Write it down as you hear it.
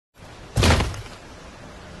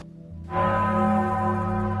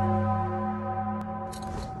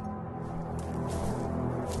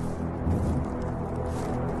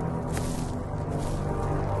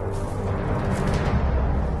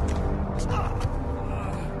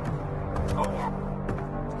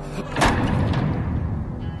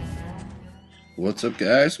What's up,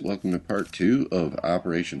 guys? Welcome to part 2 of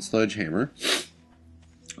Operation Sledgehammer.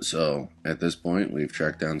 So, at this point, we've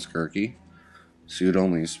tracked down Skirky. Suit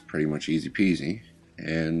only is pretty much easy peasy.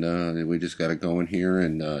 And we just gotta go in here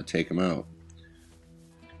and take him out.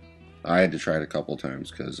 I had to try it a couple times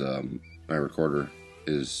because my recorder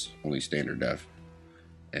is only standard def.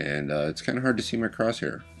 And it's kind of hard to see my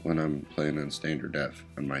crosshair when I'm playing on standard def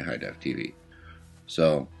on my high def TV.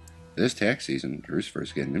 So, this tax season, Drew's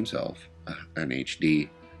first getting himself an HD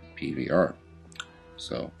PVR.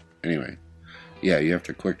 So, anyway, yeah, you have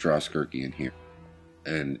to quick draw Skirky in here.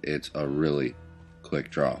 And it's a really quick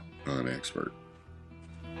draw on Expert.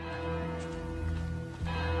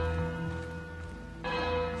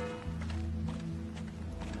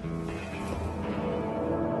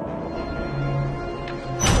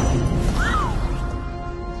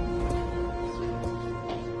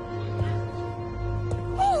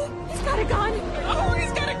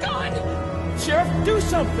 Sheriff, do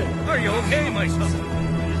something! Are you okay, my son?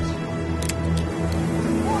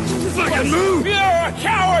 Fucking move! You're a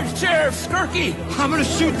coward, Sheriff Skirky! I'm gonna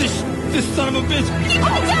shoot this son of a bitch!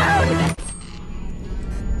 Go down!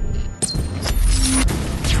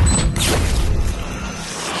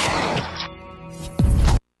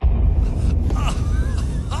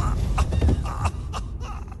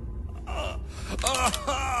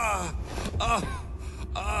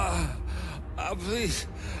 Please,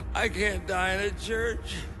 I can't die in a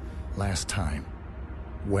church. Last time,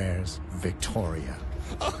 where's Victoria?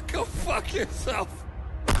 Oh, go fuck yourself.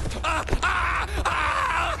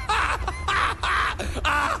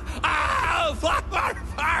 Blackwater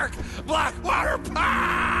Park! Blackwater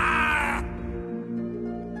Park!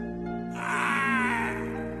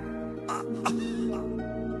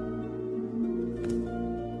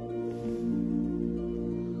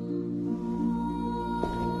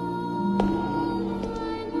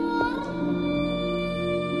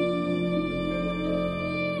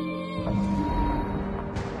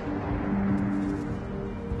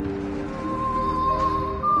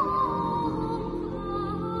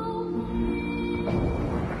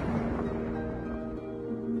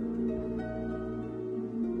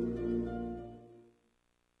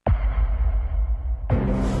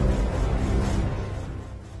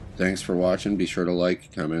 Thanks for watching. Be sure to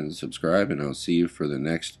like, comment, and subscribe, and I'll see you for the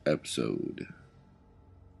next episode.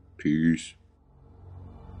 Peace.